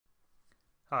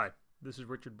Hi, this is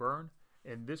Richard Byrne.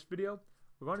 In this video,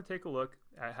 we're going to take a look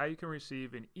at how you can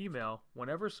receive an email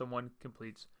whenever someone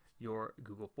completes your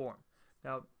Google form.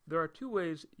 Now, there are two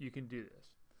ways you can do this.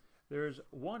 There's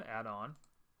one add-on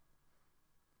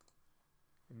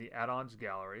in the add-ons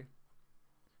gallery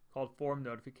called Form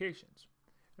Notifications.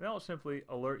 And that will simply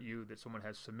alert you that someone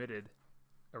has submitted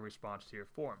a response to your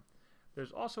form.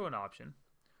 There's also an option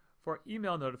for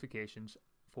email notifications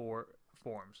for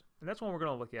forms, and that's one we're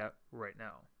going to look at right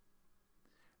now.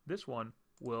 This one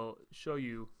will show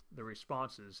you the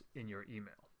responses in your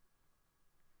email.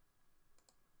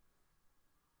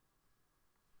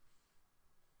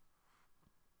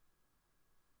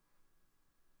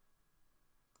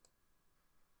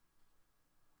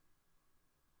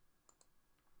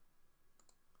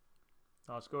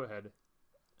 Now let's go ahead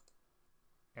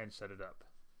and set it up.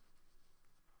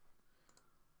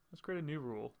 Let's create a new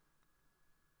rule.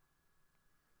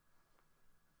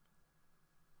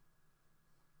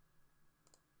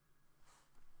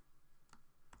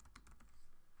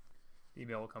 The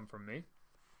email will come from me,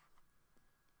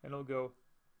 and it'll go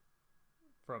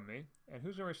from me. And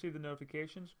who's going to receive the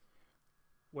notifications?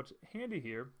 What's handy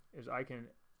here is I can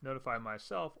notify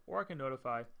myself, or I can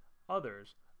notify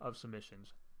others of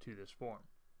submissions to this form.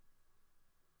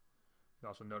 You can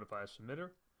also notify a submitter,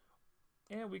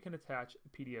 and we can attach a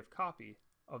PDF copy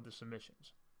of the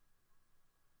submissions.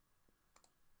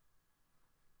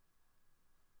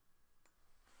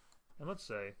 And let's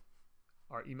say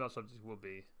our email subject will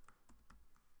be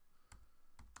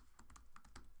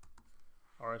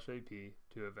RSVP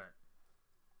to event.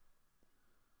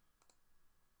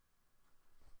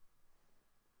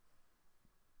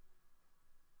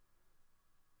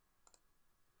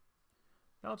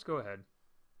 Now let's go ahead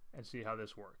and see how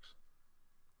this works.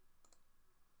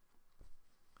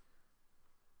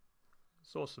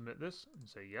 So we'll submit this and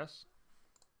say yes.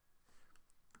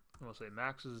 And we'll say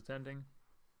Max is attending.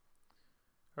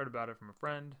 Heard about it from a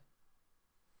friend.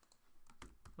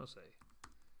 We'll say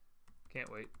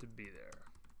can't wait to be there.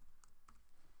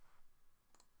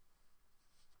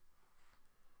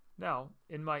 Now,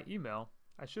 in my email,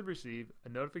 I should receive a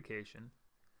notification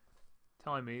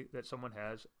telling me that someone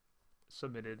has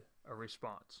submitted a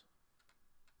response.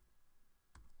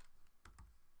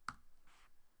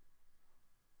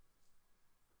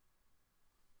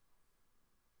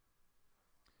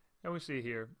 And we see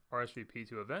here RSVP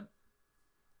to event.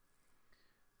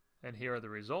 And here are the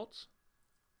results.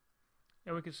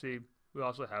 And we can see we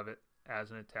also have it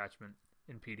as an attachment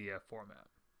in PDF format.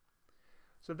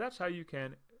 So that's how you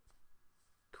can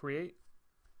create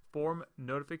form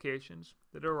notifications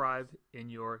that arrive in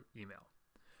your email.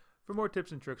 For more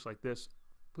tips and tricks like this,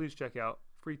 please check out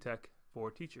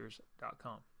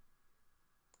freetechforteachers.com.